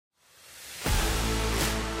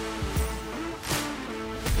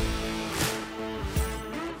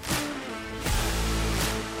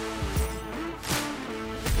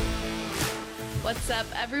What's up,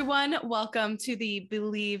 everyone? Welcome to the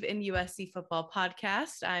Believe in USC Football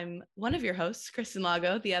podcast. I'm one of your hosts, Kristen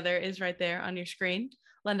Lago. The other is right there on your screen,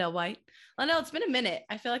 Lendale White. Lendale, it's been a minute.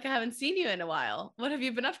 I feel like I haven't seen you in a while. What have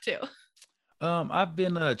you been up to? I've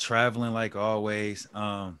been traveling like always.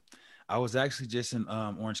 I was actually just in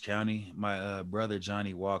Orange County. My brother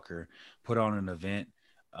Johnny Walker put on an event.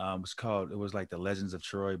 It was like the Legends of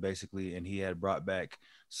Troy basically, and he had brought back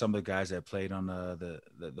some of the guys that played on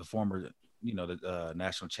the former the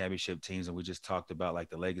national championship teams, and we just talked about like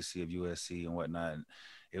the legacy of USC and whatnot. And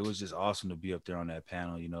it was just awesome to be up there on that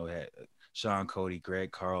panel. Had Sean Cody,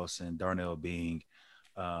 Greg Carlson, Darnell Bing,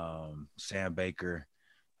 Sam Baker,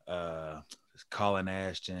 uh Colin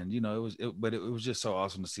Ashton. It was just so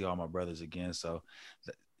awesome to see all my brothers again. So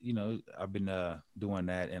I've been doing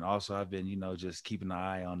that, and also I've been just keeping an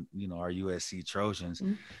eye on our USC Trojans,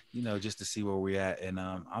 just to see where we're at. And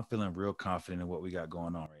I'm feeling real confident in what we got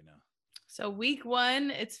going on right now. So week one,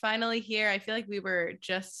 it's finally here. I feel like we were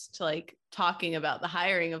just like talking about the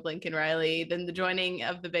hiring of Lincoln Riley, then the joining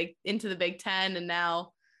of into the Big Ten, and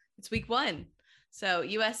now it's week one. So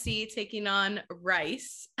USC taking on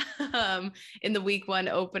Rice in the week one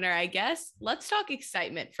opener, I guess. Let's talk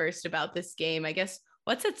excitement first about this game. I guess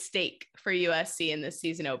what's at stake for USC in this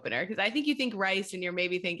season opener? Because I think you think Rice and you're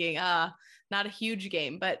maybe thinking, not a huge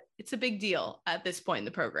game, but it's a big deal at this point in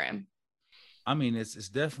the program. I mean, it's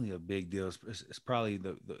definitely a big deal. It's probably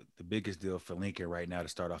the biggest deal for Lincoln right now to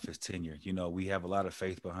start off his tenure. We have a lot of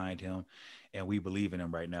faith behind him, and we believe in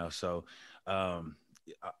him right now. So I'm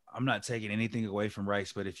not taking anything away from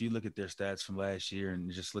Rice, but if you look at their stats from last year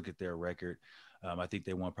and just look at their record, I think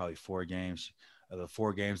they won probably 4 games. The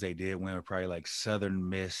 4 games they did win were probably like Southern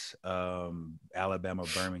Miss, Alabama,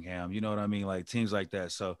 Birmingham. You know what I mean? Like teams like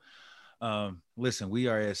that. So listen, we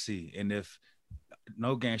are SC, and if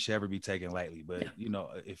no game should ever be taken lightly. But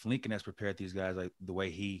if Lincoln has prepared these guys like the way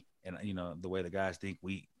he and the way the guys think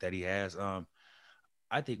that he has,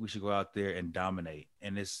 I think we should go out there and dominate.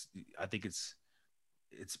 And I think it's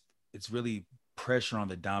really pressure on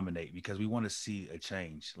the dominate, because we want to see a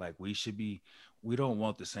change. Like we don't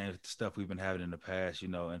want the same stuff we've been having in the past,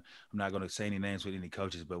 and I'm not going to say any names with any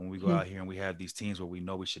coaches, but when we go out here and we have these teams where we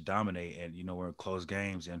know we should dominate, and we're in close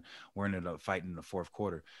games and we're in a fight in the fourth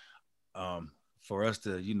quarter, for us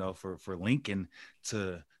to, for Lincoln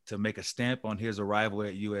to make a stamp on his arrival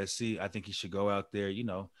at USC, I think he should go out there.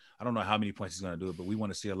 I don't know how many points he's going to do it, but we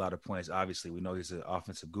want to see a lot of points. Obviously, we know he's an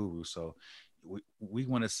offensive guru, so we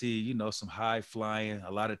want to see, some high flying,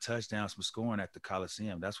 a lot of touchdowns, some scoring at the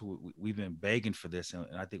Coliseum. That's what we've been begging for this, and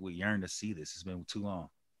I think we yearn to see this. It's been too long.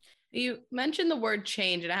 You mentioned the word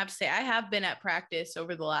change, and I have to say, I have been at practice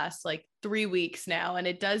over the last 3 weeks now, and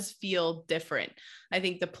it does feel different. I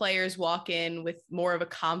think the players walk in with more of a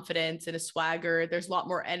confidence and a swagger. There's a lot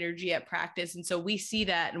more energy at practice. And so we see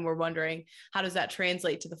that and we're wondering, how does that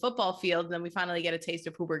translate to the football field? And then we finally get a taste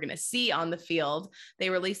of who we're going to see on the field. They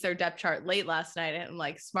released their depth chart late last night, and I'm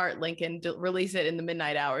like, smart Lincoln, release it in the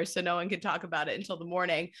midnight hours so no one could talk about it until the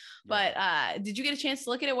morning. Yeah. But did you get a chance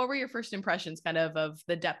to look at it? What were your first impressions of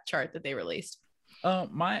the depth chart that they released?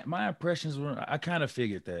 My impressions were, I kind of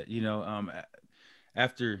figured that,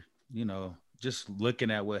 after, just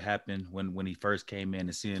looking at what happened when he first came in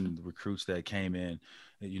and seeing the recruits that came in,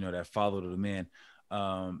 that followed him in,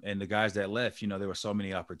 and the guys that left, there were so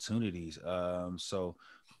many opportunities. So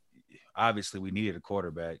obviously we needed a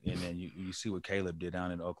quarterback, and then you see what Caleb did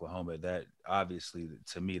down in Oklahoma. That obviously,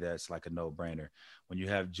 to me, that's like a no-brainer. When you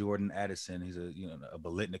have Jordan Addison, he's a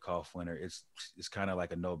Biletnikoff winner. It's kind of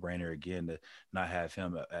like a no-brainer again to not have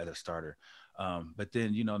him as a starter. But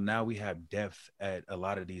then now we have depth at a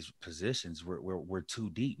lot of these positions. We're too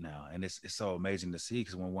deep now, and it's so amazing to see,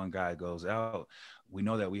 because when one guy goes out, we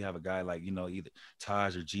know that we have a guy like either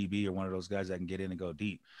Taj or GB or one of those guys that can get in and go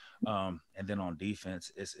deep. And then on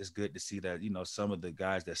defense, it's good to see that some of the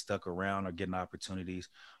guys that stuck around are getting opportunities.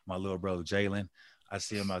 My little brother Jalen, I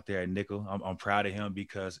see him out there at nickel. I'm proud of him,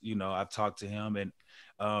 because I've talked to him, and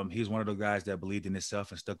he's one of those guys that believed in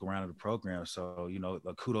himself and stuck around in the program. So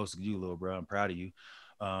kudos to you, little bro. I'm proud of you.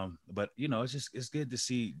 But it's good to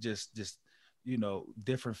see just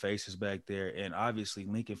different faces back there. And obviously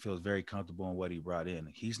Lincoln feels very comfortable in what he brought in.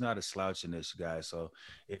 He's not a slouch in this, guy. So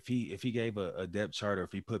if he gave a depth chart, or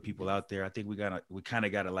if he put people out there, I think we kind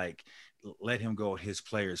of gotta let him go with his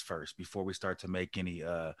players first before we start to make any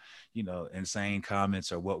insane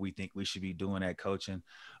comments or what we think we should be doing at coaching.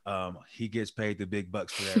 He gets paid the big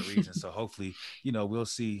bucks for that reason. So hopefully we'll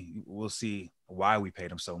see why we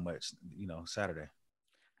paid him so much Saturday.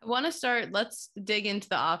 I want to start. Let's dig into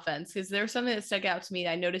the offense because there's something that stuck out to me.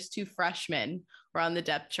 I noticed two freshmen were on the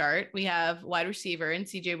depth chart. We have wide receiver and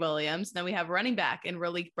CJ Williams. Then we have running back and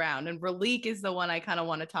Raleek Brown. And Raleek is the one I kind of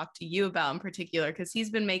want to talk to you about in particular because he's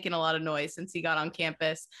been making a lot of noise since he got on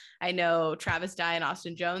campus. I know Travis Dye and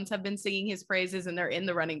Austin Jones have been singing his praises and they're in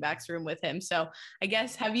the running backs room with him. So I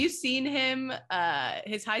guess, have you seen him,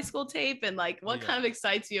 his high school tape, and like what kind of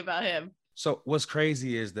excites you about him? So what's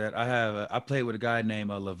crazy is that I played with a guy named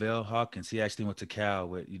Lavelle Hawkins. He actually went to Cal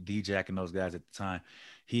with D-Jack and those guys at the time.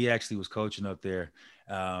 He actually was coaching up there,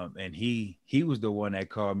 and he was the one that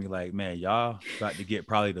called me like, man, y'all about to get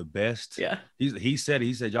probably the best. Yeah. He said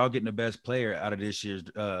y'all getting the best player out of this year's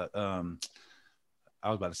I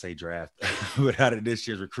was about to say draft, but out of this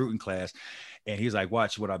year's recruiting class. And he's like,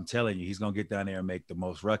 watch what I'm telling you. He's going to get down there and make the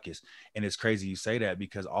most ruckus. And it's crazy you say that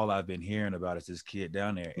because all I've been hearing about is this kid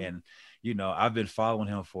down there. And, you know, I've been following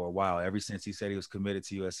him for a while. Ever since he said he was committed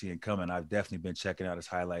to USC and coming, I've definitely been checking out his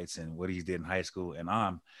highlights and what he did in high school. And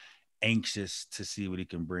I'm anxious to see what he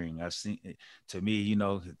can bring. I've seen it. To me, you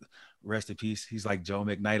know, rest in peace. He's like Joe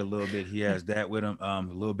McKnight a little bit. He has that with him, a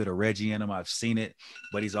little bit of Reggie in him. I've seen it,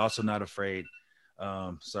 but he's also not afraid.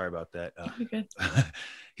 Sorry about that.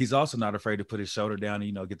 He's also not afraid to put his shoulder down and,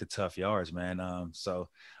 you know, get the tough yards, man. So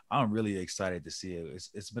I'm really excited to see it.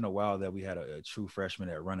 It's been a while that we had a true freshman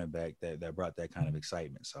at running back that brought that kind of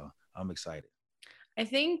excitement. So I'm excited. I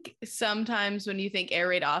think sometimes when you think air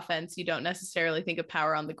raid offense, you don't necessarily think of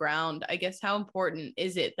power on the ground. I guess how important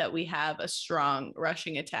is it that we have a strong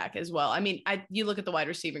rushing attack as well? I mean, you look at the wide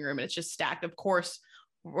receiving room and it's just stacked. Of course,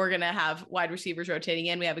 we're going to have wide receivers rotating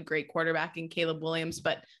in. We have a great quarterback in Caleb Williams,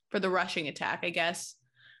 but for the rushing attack, I guess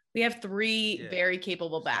we have three very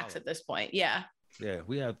capable backs at this point. Yeah. Yeah,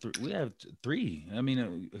 we have three. I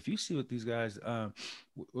mean, if you see what these guys,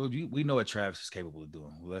 we know what Travis is capable of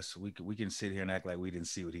doing. We can sit here and act like we didn't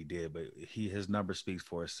see what he did, but his number speaks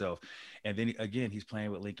for itself. And then again, he's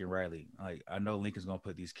playing with Lincoln Riley. Like I know Lincoln's gonna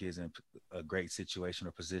put these kids in a great situation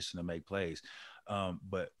or position to make plays,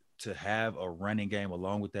 but to have a running game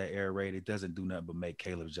along with that air raid, it doesn't do nothing but make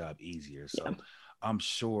Caleb's job easier. So I'm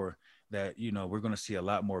sure that, you know, we're going to see a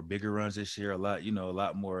lot more bigger runs this year, a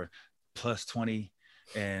lot more plus 20.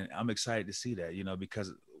 And I'm excited to see that, you know,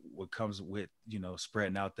 because what comes with, you know,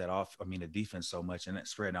 spreading out the defense so much and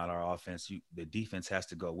spreading out our offense, the defense has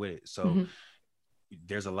to go with it. So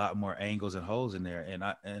there's a lot more angles and holes in there.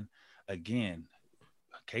 And again,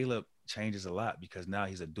 Caleb changes a lot because now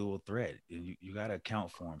he's a dual threat. You got to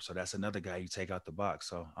account for him. So that's another guy you take out the box.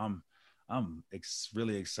 So I'm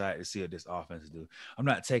really excited to see what this offense do. I'm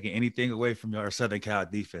not taking anything away from your Southern Cal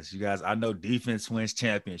defense. You guys, I know defense wins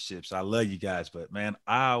championships. I love you guys, but man,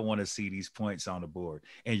 I want to see these points on the board.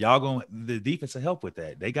 And the defense will help with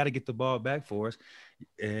that. They got to get the ball back for us.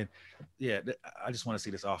 And yeah, I just want to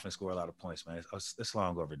see this offense score a lot of points, man. It's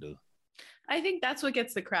long overdue. I think that's what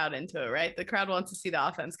gets the crowd into it, right? The crowd wants to see the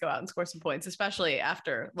offense go out and score some points, especially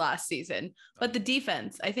after last season. But the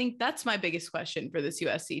defense, I think that's my biggest question for this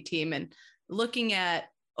USC team. And looking at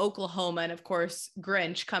Oklahoma and, of course,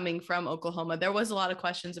 Grinch coming from Oklahoma, there was a lot of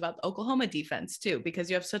questions about the Oklahoma defense, too, because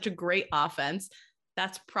you have such a great offense.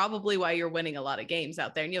 That's probably why you're winning a lot of games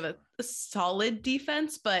out there. And you have a solid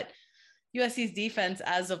defense, but USC's defense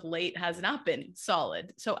as of late has not been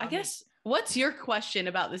solid. So I guess what's your question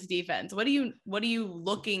about this defense? What are you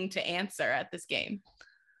looking to answer at this game?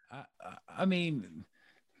 I mean,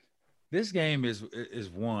 this game is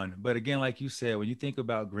won, but again, like you said, when you think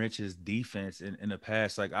about Grinch's defense in the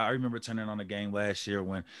past, like I remember turning on a game last year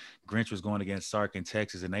when Grinch was going against Sark in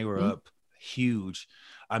Texas, and they were up huge.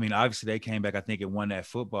 I mean, obviously they came back, I think, and won that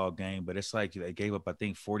football game, but it's like they gave up, I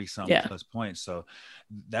think, 40-something plus points. So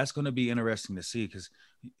that's going to be interesting to see because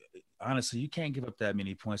honestly, you can't give up that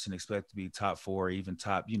many points and expect to be top 4 or even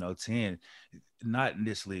top, 10. Not in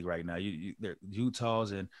this league right now. The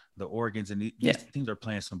Utahs and the Oregons and these teams are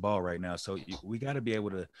playing some ball right now. So we got to be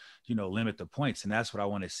able to, limit the points, and that's what I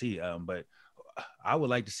want to see. But I would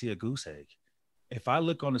like to see a goose egg. If I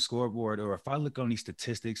look on the scoreboard or if I look on these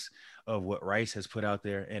statistics of what Rice has put out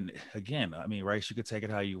there, and again, I mean, Rice, you could take it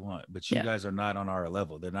how you want, but you guys are not on our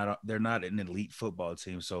level. They're not an elite football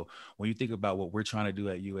team. So when you think about what we're trying to do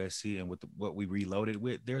at USC and with what we reloaded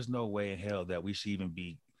with, there's no way in hell that we should even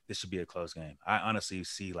this should be a close game. I honestly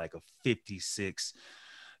see like a 56,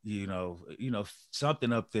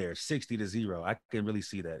 something up there, 60-0. I can really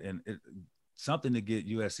see that. And something to get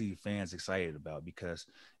USC fans excited about because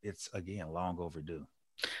it's, again, long overdue.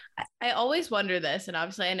 I always wonder this, and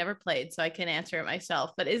obviously I never played, so I can answer it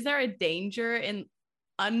myself, but is there a danger in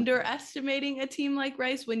underestimating a team like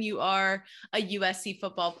Rice when you are a USC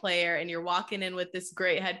football player and you're walking in with this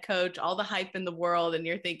great head coach, all the hype in the world, and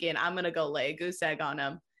you're thinking, I'm going to go lay a goose egg on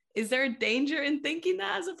them? Is there a danger in thinking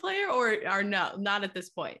that as a player, or no, not at this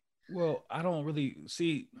point? Well, I don't really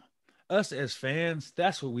see us as fans.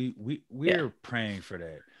 That's what we're praying for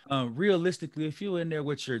that. Realistically, if you're in there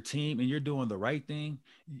with your team and you're doing the right thing,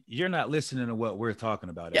 you're not listening to what we're talking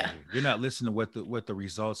about out here. You're not listening to what the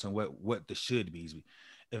results and what the should be.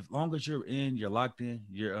 As long as you're in, you're locked in,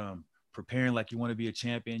 you're preparing like you want to be a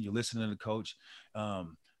champion, you're listening to the coach.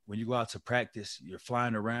 When you go out to practice, you're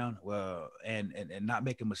flying around, and not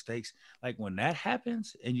making mistakes. Like when that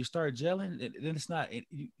happens and you start gelling, then it's not.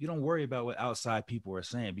 You don't worry about what outside people are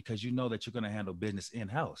saying because you know that you're going to handle business in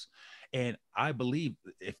house. And I believe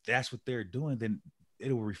if that's what they're doing, then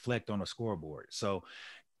it will reflect on a scoreboard. So,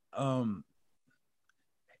 um,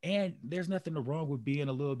 and there's nothing wrong with being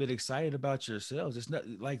a little bit excited about yourselves. It's not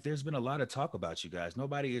like there's been a lot of talk about you guys.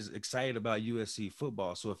 Nobody is excited about USC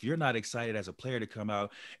football. So if you're not excited as a player to come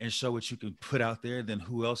out and show what you can put out there, then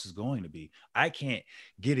who else is going to be? I can't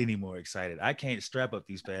get any more excited. I can't strap up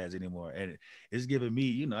these fans anymore. And it's giving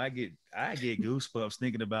me, I get goosebumps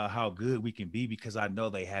thinking about how good we can be because I know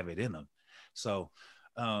they have it in them. So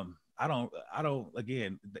I don't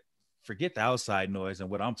again, forget the outside noise and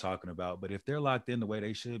what I'm talking about. But if they're locked in the way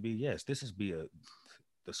they should be, yes, the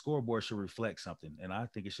scoreboard should reflect something. And I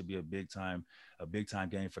think it should be a big time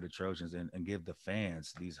game for the Trojans and give the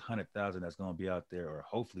fans, these 100,000 that's going to be out there, or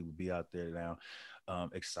hopefully will be out there now,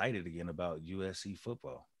 excited again about USC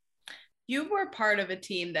football. You were part of a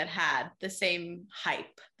team that had the same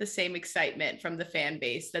hype, the same excitement from the fan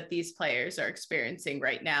base that these players are experiencing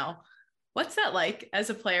right now. What's that like as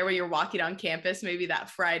a player when you're walking on campus, maybe that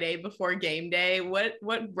Friday before game day? What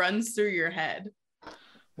runs through your head?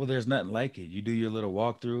 Well, there's nothing like it. You do your little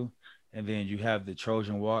walkthrough, and then you have the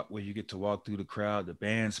Trojan walk where you get to walk through the crowd, the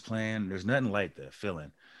band's playing. There's nothing like that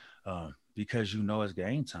feeling, because you know it's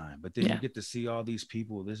game time. But then you get to see all these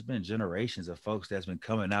people. There's been generations of folks that's been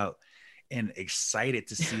coming out and excited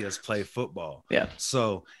to see us play football. Yeah.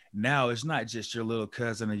 So now it's not just your little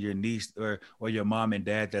cousin or your niece or your mom and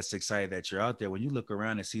dad that's excited that you're out there. When you look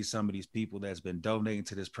around and see some of these people that's been donating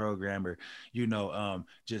to this program, or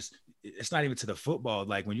just it's not even to the football.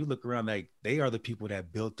 Like when you look around, like they are the people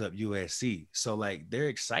that built up USC. So like they're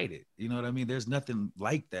excited. You know what I mean? There's nothing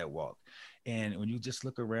like that walk. And when you just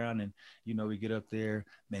look around and, we get up there,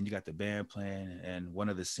 man, you got the band playing and one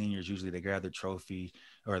of the seniors, usually they grab the trophy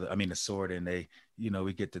or the sword, and they,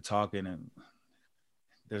 we get to talking, and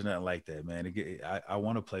there's nothing like that, man. I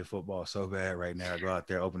want to play football so bad right now. I go out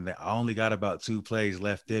there, open that. I only got about 2 plays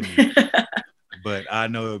left in me, but I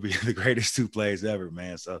know it'll be the greatest 2 plays ever,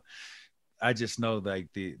 man. So I just know like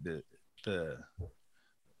the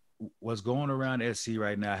what's going around SC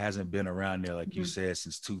right now hasn't been around there, like you said,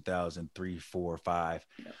 since 2003, 4, 5.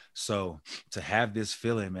 Yep. So to have this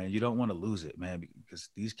feeling, man, you don't want to lose it, man, because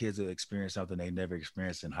these kids will experience something they never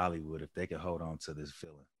experienced in Hollywood if they can hold on to this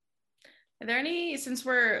feeling. Are there any, since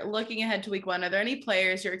we're looking ahead to week 1, are there any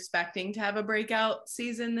players you're expecting to have a breakout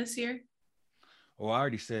season this year? Well, I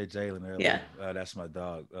already said Jalen earlier. Yeah. That's my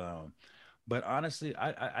dog. But honestly,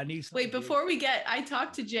 I need some. Wait, before we get, I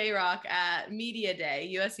talked to J-Rock at Media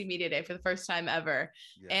Day, USC Media Day, for the first time ever.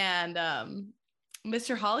 Yeah. And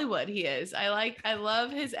Mr. Hollywood, he is. I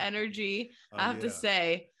love his energy, I have to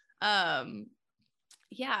say. I'm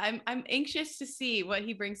anxious to see what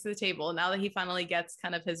he brings to the table now that he finally gets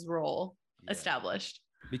kind of his role established.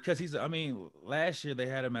 Because last year they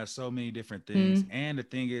had him at so many different things. And the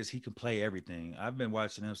thing is, he can play everything. I've been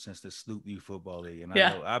watching him since the Sloop U Football League, and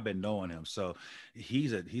I've been knowing him. So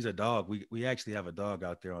he's a dog. We actually have a dog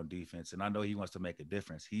out there on defense, and I know he wants to make a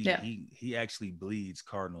difference. He actually bleeds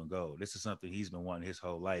Cardinal gold. This is something he's been wanting his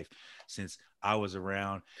whole life since I was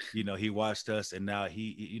around. He watched us, and now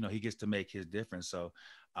he gets to make his difference. So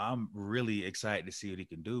I'm really excited to see what he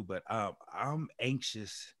can do. But I'm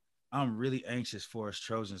anxious. I'm really anxious for us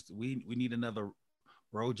Trojans. We need another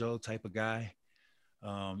Rojo type of guy.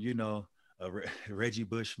 Reggie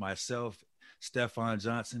Bush, myself, Stephon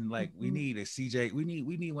Johnson. Like we need a CJ. We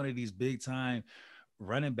need one of these big time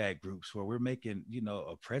running back groups where we're making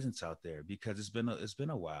a presence out there, because it's been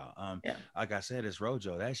a while. Like I said, it's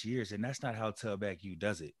Rojo. That's years, and that's not how Tailback U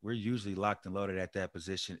does it. We're usually locked and loaded at that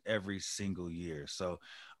position every single year. So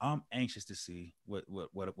I'm anxious to see what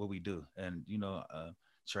we do. And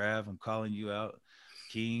Trav, I'm calling you out.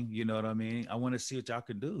 Keem, you know what I mean? I want to see what y'all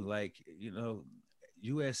can do. Like,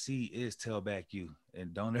 USC is Tailback U,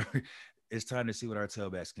 and don't ever. It's time to see what our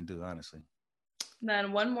tailbacks can do, honestly. And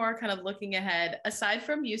then one more kind of looking ahead, aside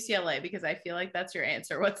from UCLA, because I feel like that's your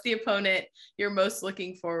answer. What's the opponent you're most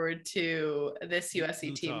looking forward to this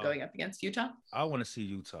USC team Utah. going up against? Utah? I want to see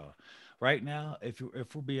Utah. Right now, if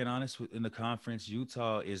we're being honest in the conference,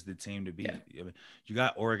 Utah is the team to Yeah. beat. I mean, you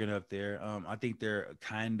got Oregon up there. I think they're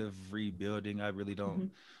kind of rebuilding. I really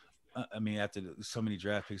don't. Mm-hmm. I mean, after so many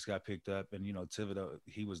draft picks got picked up, and Thibodeau,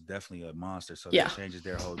 he was definitely a monster. So that Yeah. changes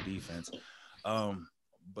their whole defense.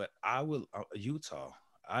 But I will Utah.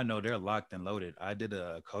 I know they're locked and loaded. I did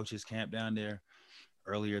a coaches camp down there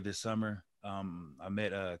earlier this summer. I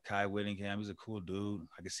met Kai Whittingham. He's a cool dude.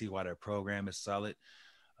 I can see why their program is solid.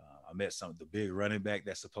 I met the big running back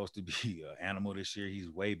that's supposed to be an animal this year. He's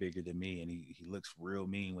way bigger than me, and he looks real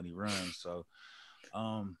mean when he runs. So,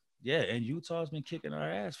 yeah, and Utah's been kicking our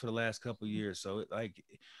ass for the last couple of years. So,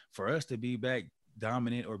 for us to be back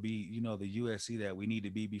dominant or be, the USC that we need to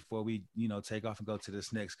be before we, take off and go to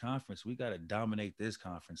this next conference, we got to dominate this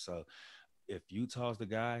conference. So, if Utah's the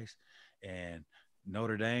guys and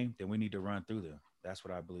Notre Dame, then we need to run through them. That's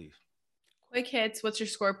what I believe. Quick hits. What's your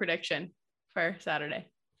score prediction for Saturday?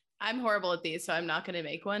 I'm horrible at these, so I'm not going to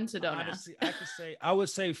make one. So don't Honestly, ask. I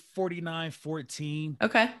would say 49-14.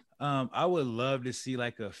 Okay. I would love to see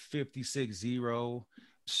like a 56-0,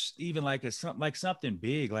 even like something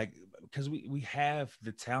big, like because we have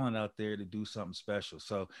the talent out there to do something special.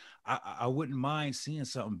 So I wouldn't mind seeing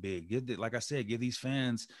something big. Like I said, give these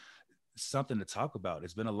fans something to talk about.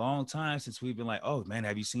 It's been a long time since we've been like, oh man,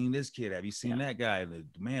 have you seen this kid? Have you seen that guy?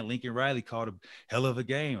 Man, Lincoln Riley called a hell of a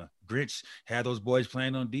game. Grinch had those boys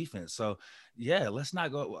playing on defense. So yeah,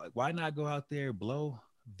 why not go out there, blow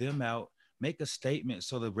them out, make a statement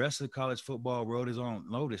so the rest of the college football world is on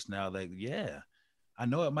notice now. Like, yeah, I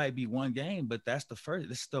know it might be one game, but this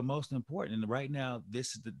is the most important. And right now,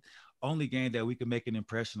 this is the only game that we can make an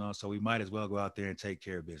impression on. So we might as well go out there and take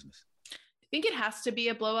care of business. I think it has to be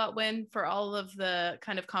a blowout win for all of the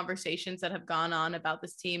kind of conversations that have gone on about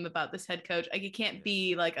this team, about this head coach. Like, it can't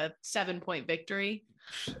be like a 7-point victory.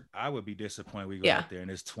 I would be disappointed we go out there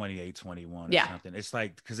and it's 28-21 or something. It's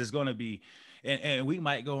like, because it's going to be, and we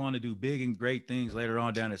might go on to do big and great things later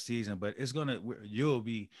on down the season, but you'll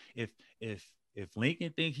be, if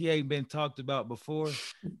Lincoln think he ain't been talked about before,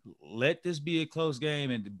 let this be a close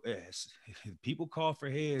game. And people call for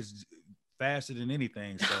heads faster than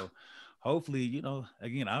anything. So hopefully,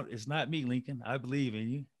 again, it's not me, Lincoln. I believe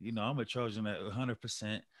in you. I'm a Trojan at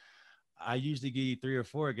 100%. I usually give you 3 or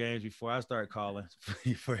 4 games before I start calling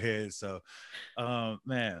for heads. So,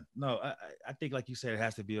 man, no, I think, like you said, it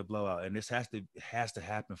has to be a blowout, and this has to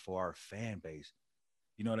happen for our fan base.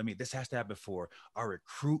 You know what I mean? This has to happen for our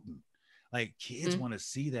recruiting. Like, kids want to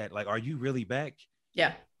see that. Like, are you really back?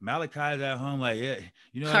 Yeah. Malachi's at home, like, yeah,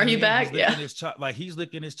 you know what Are I mean? you back? He's licking his chop, like he's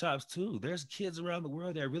licking his chops too. There's kids around the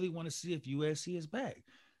world that really want to see if USC is back,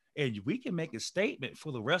 and we can make a statement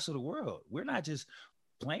for the rest of the world. We're not just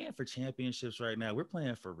playing for championships right now. We're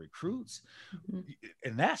playing for recruits,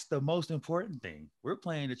 and that's the most important thing. We're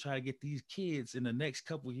playing to try to get these kids in the next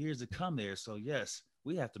couple of years to come there. So yes,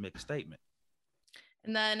 we have to make a statement.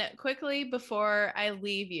 And then quickly before I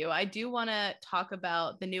leave you, I do want to talk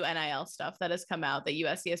about the new NIL stuff that has come out that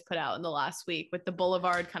USC has put out in the last week with the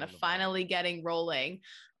Boulevard kind of finally getting rolling.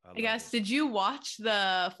 I guess, did you watch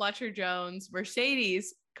the Fletcher Jones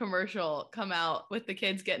Mercedes commercial come out with the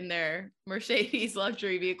kids getting their Mercedes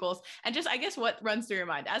luxury vehicles? And just, I guess, what runs through your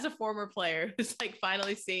mind as a former player who's like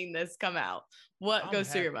finally seeing this come out? What goes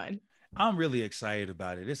through your mind? I'm really excited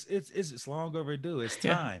about it. It's long overdue. It's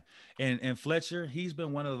time. Yeah. And Fletcher, he's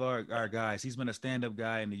been one of our guys. He's been a stand-up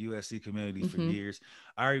guy in the USC community for years.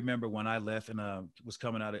 I remember when I left and was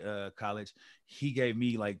coming out of college, he gave me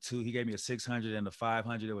he gave me a 600 and a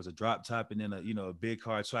 500. There was a drop top and then a big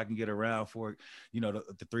card so I can get around for,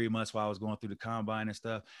 the 3 months while I was going through the combine and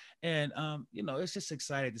stuff. And, it's just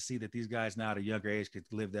excited to see that these guys now at a younger age could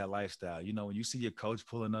live that lifestyle. When you see your coach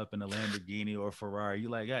pulling up in a Lamborghini or a Ferrari,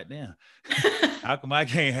 you're like, God damn, how come I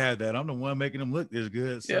can't have that? I'm the one making them look this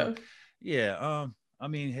good. So yeah. I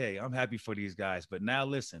mean, hey, I'm happy for these guys, but now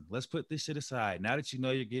listen, let's put this shit aside. Now that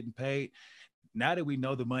you're getting paid, now that we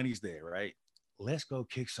know the money's there, right? Let's go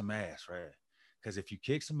kick some ass, right? Because if you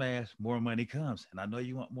kick some ass, more money comes. And I know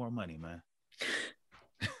you want more money, man.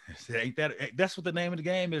 That's what the name of the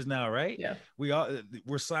game is now, right? Yeah.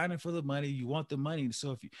 We're signing for the money. You want the money.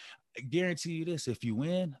 So I guarantee you this, if you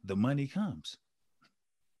win, the money comes.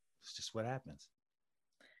 It's just what happens.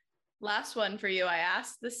 Last one for you. I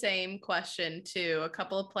asked the same question to a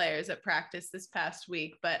couple of players at practice this past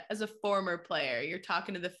week, but as a former player, you're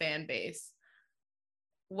talking to the fan base.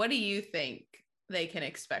 What do you think they can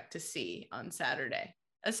expect to see on Saturday,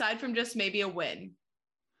 aside from just maybe a win?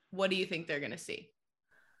 what do you think they're going to see?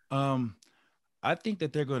 I think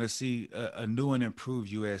that they're going to see a new and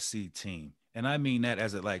improved USC team. And I mean that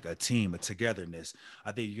as a team, a togetherness.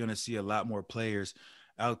 I think you're going to see a lot more players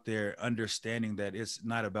out there understanding that it's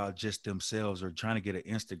not about just themselves or trying to get an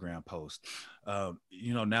Instagram post.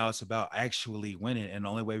 Now it's about actually winning. And the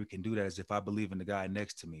only way we can do that is if I believe in the guy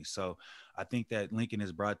next to me. So I think that Lincoln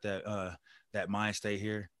has brought that mind state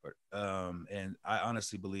here. And I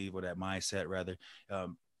honestly believe, or that mindset rather,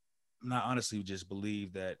 not honestly just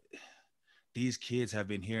believe that these kids have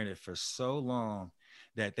been hearing it for so long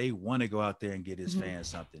that they want to go out there and get his fans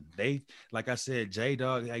something. They, like I said,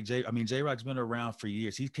 J-Rock's been around for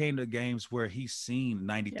years. He came to games where he's seen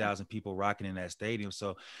 90,000 people rocking in that stadium.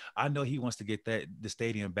 So I know he wants to get the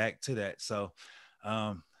stadium back to that. So,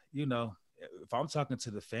 if I'm talking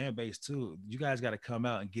to the fan base too, you guys got to come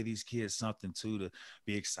out and give these kids something to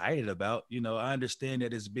be excited about. I understand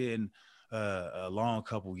that it's been a long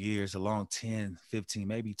couple years, a long 10, 15,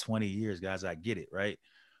 maybe 20 years, guys. I get it, right?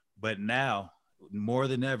 But now, more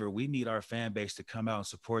than ever, we need our fan base to come out and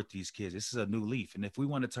support these kids. This is a new leaf. And if we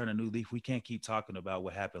want to turn a new leaf, we can't keep talking about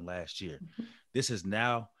what happened last year. This is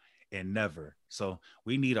now and never. So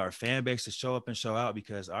we need our fan base to show up and show out,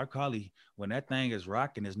 because our Collie, when that thing is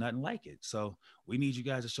rocking, there's nothing like it. So we need you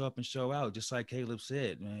guys to show up and show out. Just like Caleb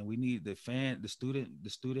said, man, we need the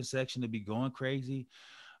student section to be going crazy.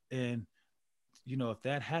 And, if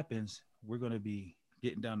that happens, we're going to be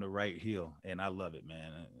getting down the right hill. And I love it,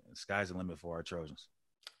 man. Sky's the limit for our Trojans.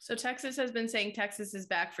 So Texas has been saying Texas is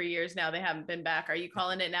back for years now. They haven't been back. Are you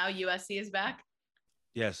calling it now? USC is back?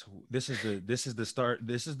 Yes, this is the start.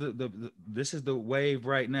 This is the wave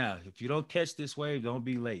right now. If you don't catch this wave, don't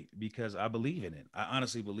be late, because I believe in it. I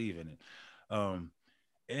honestly believe in it.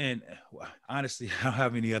 And honestly, I don't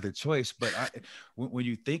have any other choice. But when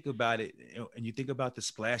you think about it, and you think about the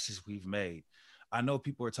splashes we've made, I know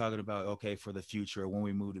people are talking about, okay, for the future, when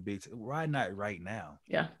we move to Big Ten. Why not right now?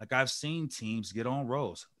 Yeah. Like, I've seen teams get on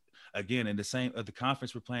rolls. Again, in the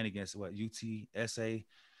conference we're playing against, UTSA,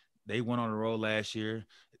 they went on a roll last year,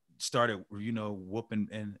 started, whooping,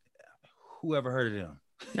 and whoever heard of them?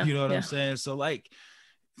 No, you know what I'm saying? So, like,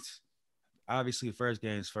 obviously the first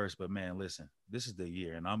game is first, but man, listen, this is the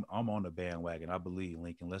year, and I'm on the bandwagon. I believe,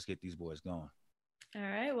 Lincoln. Let's get these boys going. All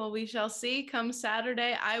right. Well, we shall see. Come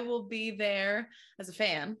Saturday, I will be there as a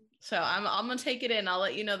fan. So I'm gonna take it in. I'll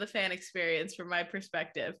let you know the fan experience from my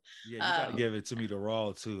perspective. Yeah, you gotta give it to me the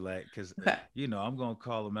raw too, like, because I'm gonna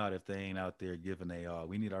call them out if they ain't out there giving they all.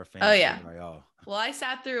 We need our fans to give their all. Well, I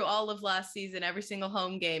sat through all of last season, every single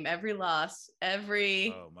home game, every loss,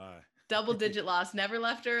 every double-digit loss, never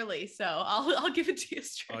left early. So I'll give it to you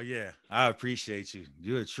straight. Oh yeah, I appreciate you.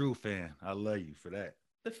 You're a true fan. I love you for that.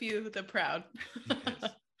 The few, the proud.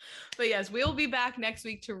 Yes. But yes, we'll be back next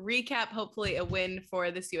week to recap, hopefully a win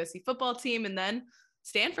for this USC football team, and then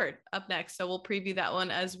Stanford up next. So we'll preview that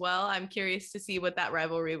one as well. I'm curious to see what that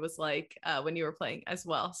rivalry was like when you were playing as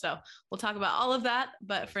well. So we'll talk about all of that.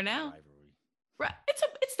 But for now, it's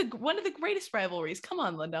one of the greatest rivalries. Come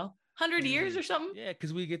on, Lendale. 100 years or something? Yeah,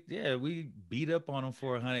 because we beat up on them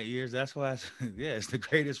for 100 years. That's why, it's the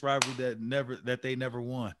greatest rivalry that they never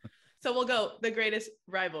won. So we'll go the greatest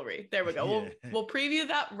rivalry. There we go. We'll preview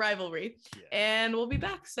that rivalry and we'll be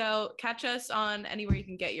back. So catch us on anywhere you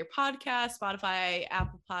can get your podcast, Spotify,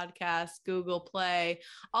 Apple Podcasts, Google Play,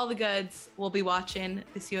 all the goods. We'll be watching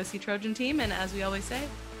this USC Trojan team. And as we always say,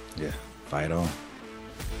 fight on.